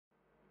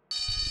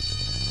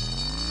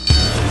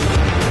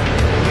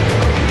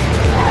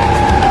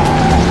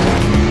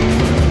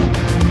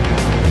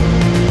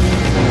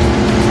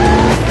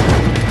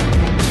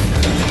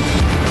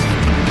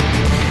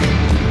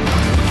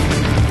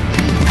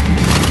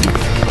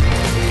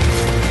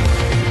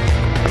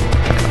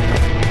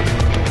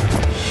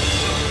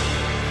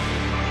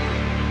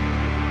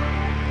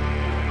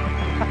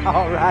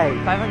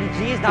right. 500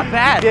 G's, not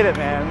bad. You did it,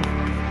 man.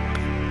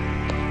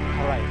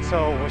 All right,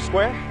 so we're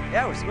square?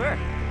 Yeah, we're square.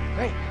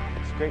 Great.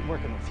 It's great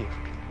working with you.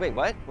 Wait,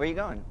 what? Where are you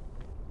going?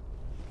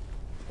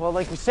 Well,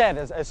 like we said,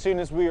 as soon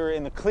as we were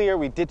in the clear,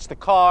 we ditch the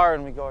car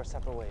and we go our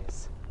separate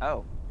ways.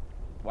 Oh,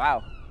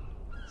 wow.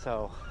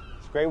 So,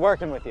 it's great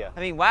working with you. I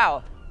mean,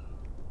 wow.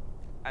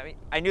 I mean,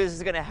 I knew this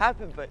was gonna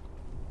happen, but...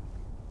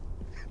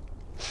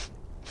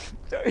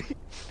 Sorry.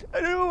 I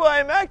don't know why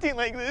I'm acting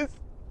like this.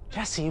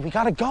 Jesse, we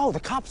gotta go.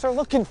 The cops are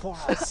looking for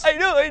us. I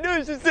know,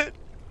 it's just that...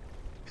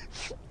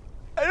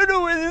 I don't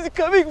know where this is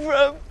coming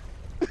from.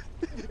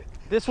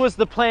 This was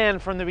the plan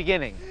from the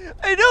beginning.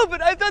 I know,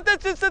 but I thought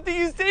that's just something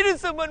you say to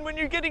someone when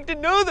you're getting to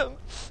know them.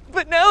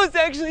 But now it's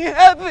actually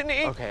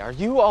happening. Okay, are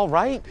you all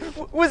right?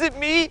 Was it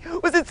me?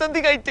 Was it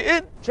something I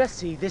did?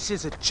 Jesse, this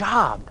is a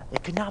job.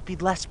 It could not be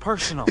less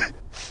personal.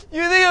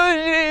 You think I'm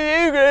a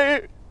shitty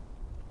safecracker?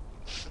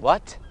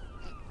 What?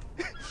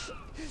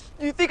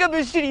 You think I'm a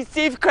shitty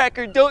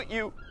safecracker, don't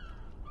you?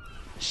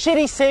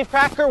 Shitty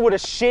safecracker? Would a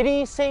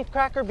shitty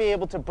safecracker be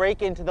able to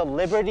break into the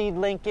Liberty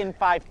Lincoln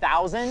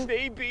 5000?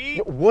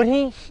 Maybe. Would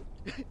he?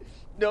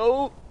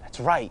 No. That's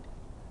right.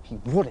 He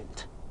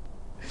wouldn't.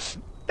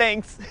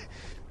 Thanks.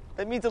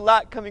 That means a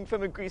lot coming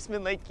from a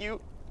greaseman like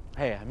you.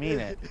 Hey, I mean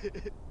it.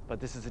 But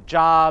this is a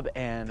job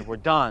and we're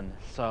done,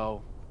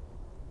 so...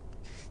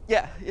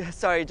 Yeah,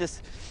 sorry,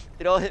 just...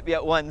 It all hit me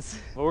at once.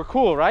 Well, we're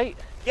cool, right?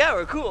 Yeah,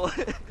 we're cool.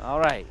 All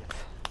right.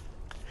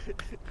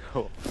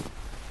 Cool.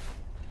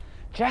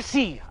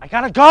 Jesse, I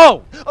gotta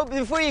go! Oh,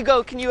 before you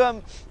go, can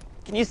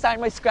you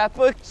sign my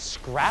scrapbook?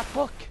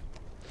 Scrapbook?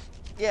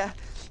 Yeah,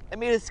 I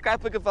made a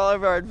scrapbook of all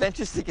of our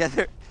adventures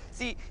together.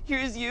 See,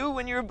 here's you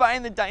when you were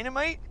buying the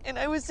dynamite, and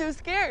I was so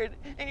scared.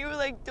 And you were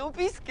like, don't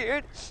be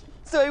scared.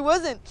 So I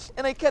wasn't,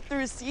 and I kept the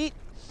receipt.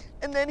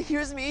 And then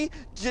here's me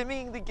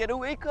jimmying the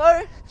getaway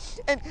car.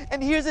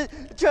 And here's a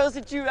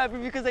Charleston Chew wrapper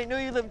because I know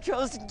you love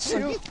Charleston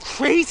Chew. Are you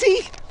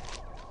crazy?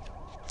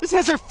 This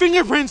has her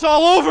fingerprints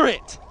all over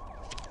it.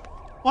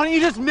 Why don't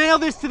you just mail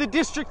this to the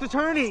district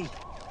attorney?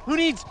 Who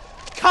needs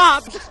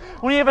cops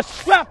when you have a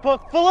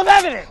scrapbook full of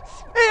evidence?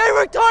 Hey, I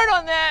worked hard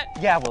on that!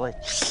 Yeah, well,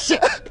 it's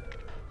shit.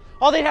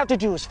 All they'd have to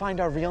do is find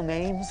our real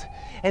names,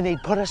 and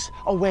they'd put us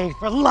away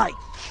for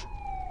life.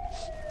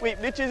 Wait,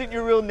 Mitch isn't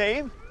your real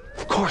name?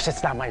 Of course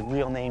it's not my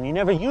real name. You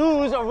never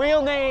use a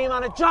real name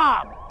on a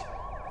job.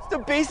 So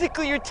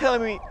basically you're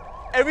telling me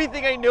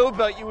everything I know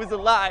about you was a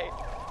lie.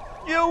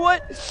 You know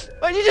what?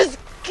 Why'd you just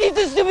keep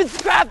this stupid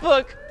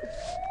scrapbook?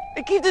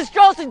 And keep this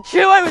Charleston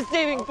Chew I was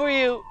saving for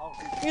you.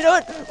 You know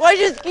what? Why'd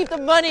you just keep the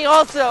money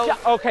also? Yeah,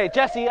 okay,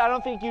 Jesse, I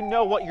don't think you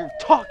know what you're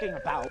talking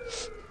about.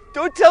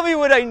 Don't tell me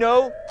what I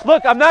know.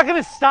 Look, I'm not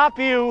gonna stop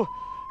you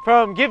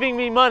from giving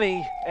me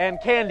money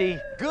and candy.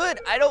 Good,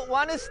 I don't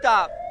want to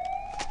stop.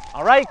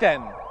 All right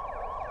then,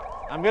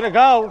 I'm gonna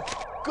go.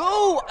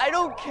 Go, I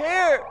don't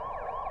care.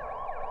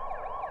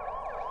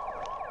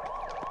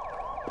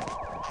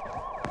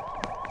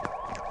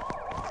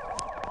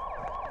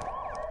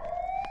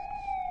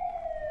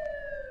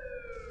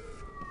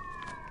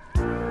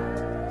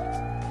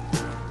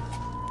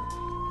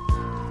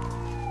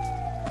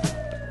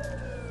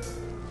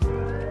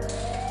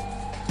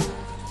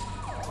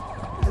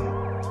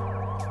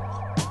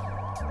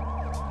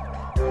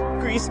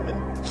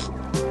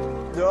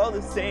 Greaseman. They're all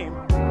the same.